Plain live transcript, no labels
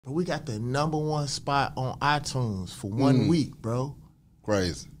But we got the #1 spot on iTunes for 1 week, bro.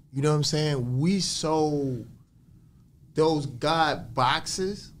 Crazy. You know what I'm saying? We sold those God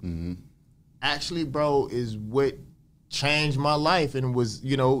boxes. Actually, bro, is what changed my life, and was,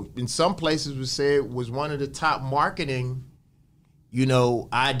 you know, in some places was said was one of the top marketing, you know,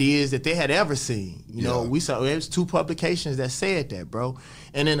 ideas that they had ever seen. You know, we saw, there was 2 publications that said that, bro.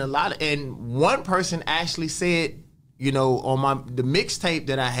 And then and one person actually said, you know, on the mixtape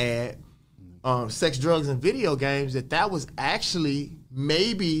that I had, Sex, Drugs, and Video Games, that was actually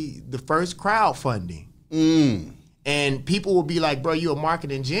maybe the first crowdfunding. And people will be like, bro, you're a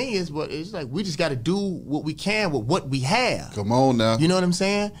marketing genius, but it's like, we just got to do what we can with what we have. Come on now. You know what I'm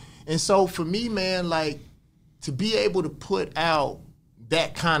saying? And so for me, man, like, to be able to put out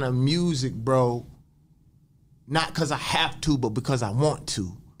that kind of music, bro, not because I have to, but because I want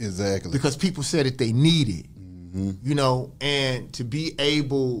to. Exactly. Because people said that they need it. You know, and to be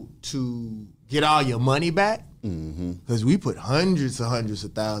able to get all your money back, because we put hundreds of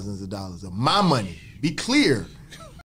thousands of dollars of my money. Be clear.